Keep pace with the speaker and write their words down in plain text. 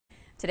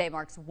Today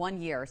marks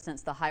 1 year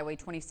since the Highway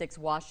 26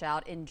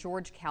 washout in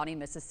George County,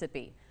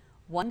 Mississippi.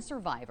 One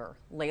survivor,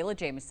 Layla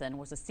Jamison,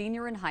 was a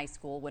senior in high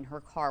school when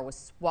her car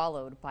was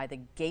swallowed by the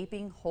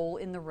gaping hole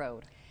in the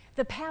road.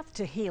 The path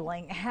to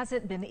healing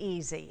hasn't been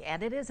easy,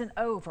 and it isn't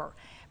over.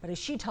 But as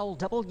she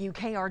told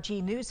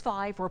WKRG News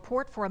 5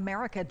 Report for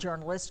America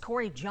journalist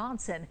Corey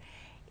Johnson,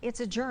 it's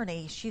a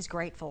journey she's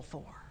grateful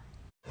for.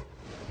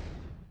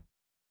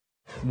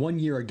 1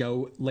 year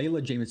ago,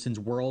 Layla Jamison's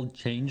world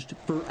changed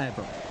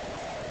forever.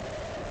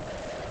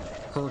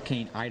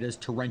 Hurricane Ida's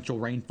torrential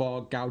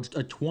rainfall gouged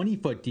a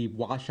 20-foot deep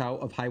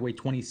washout of Highway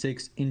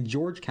 26 in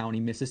George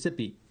County,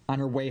 Mississippi. On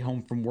her way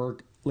home from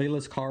work,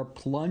 Layla's car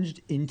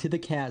plunged into the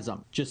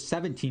chasm. Just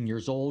 17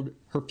 years old,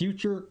 her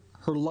future,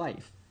 her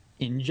life,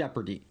 in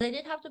jeopardy. They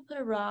did have to put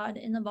a rod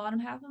in the bottom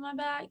half of my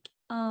back.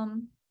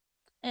 And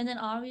then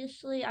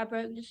obviously I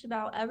broke just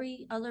about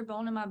every other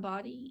bone in my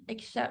body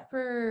except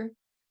for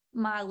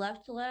my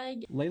left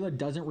leg. Layla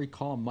doesn't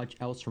recall much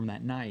else from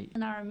that night.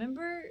 And I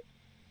remember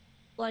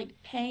like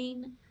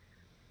pain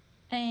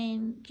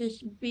and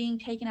just being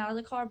taken out of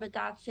the car, but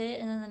that's it.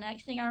 And then the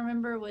next thing I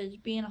remember was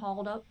being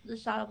hauled up the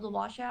side of the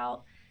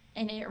washout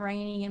and it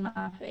raining in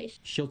my face.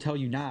 She'll tell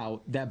you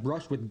now that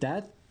brush with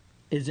death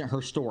isn't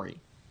her story,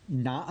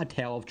 not a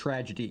tale of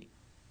tragedy.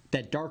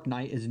 That dark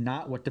night is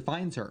not what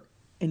defines her.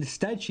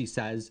 Instead, she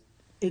says,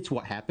 it's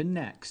what happened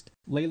next.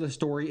 Layla's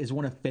story is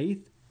one of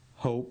faith,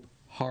 hope,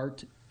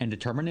 heart, and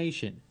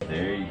determination.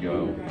 There you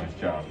go. Nice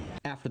job.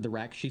 After the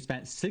wreck, she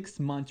spent 6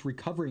 months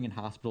recovering in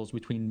hospitals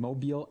between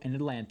Mobile and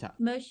Atlanta.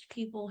 Most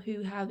people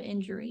who have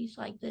injuries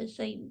like this,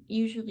 they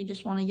usually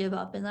just want to give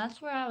up. And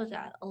that's where I was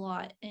at a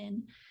lot.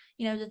 And,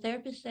 you know, the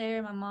therapist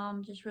there, my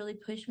mom just really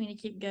pushed me to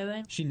keep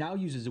going. She now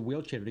uses a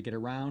wheelchair to get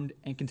around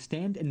and can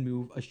stand and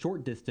move a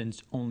short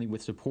distance only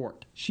with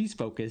support. She's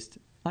focused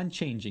on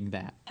changing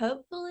that.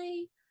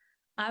 Hopefully,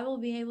 I will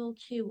be able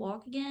to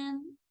walk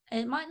again.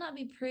 It might not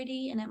be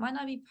pretty and it might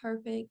not be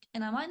perfect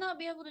and I might not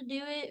be able to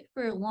do it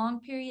for long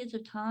periods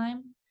of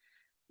time,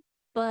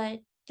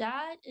 but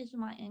that is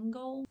my end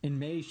goal. In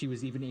May, she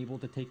was even able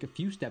to take a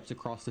few steps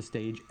across the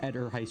stage at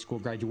her high school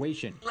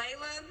graduation.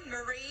 Layla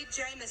Marie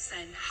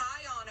Jamison,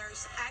 high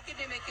honors,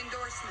 academic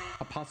endorsement.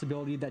 A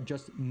possibility that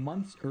just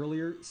months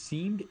earlier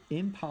seemed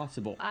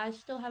impossible. I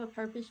still have a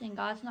purpose and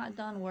God's not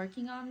done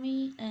working on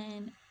me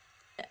and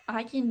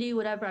I can do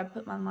whatever I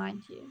put my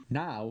mind to.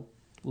 Now,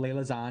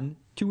 Layla's on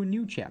to a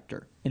new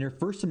chapter. In her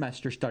first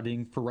semester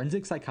studying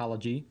forensic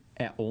psychology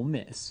at Ole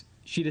Miss,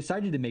 she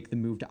decided to make the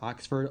move to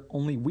Oxford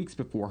only weeks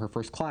before her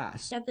first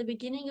class. At the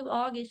beginning of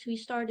August, we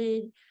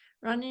started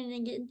running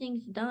and getting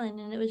things done,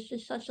 and it was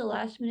just such a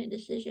last-minute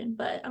decision.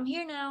 But I'm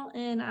here now,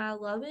 and I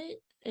love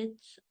it.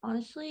 It's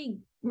honestly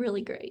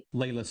really great.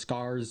 Layla's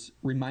scars,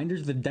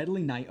 reminders of the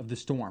deadly night of the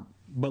storm.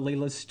 But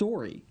Layla's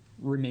story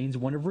remains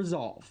one of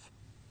resolve.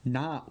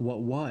 Not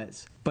what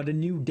was, but a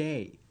new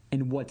day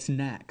and what's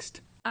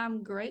next.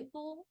 I'm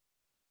grateful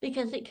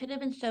because it could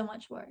have been so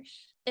much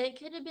worse. It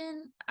could have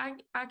been,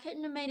 I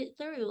couldn't have made it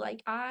through.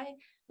 Like, I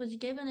was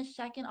given a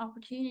second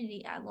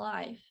opportunity at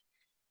life,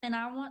 and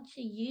I want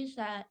to use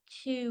that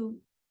to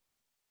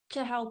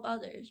help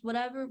others,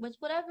 whatever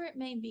it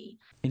may be.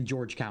 In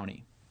George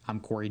County, I'm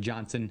Corey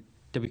Johnson,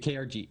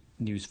 WKRG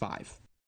News 5.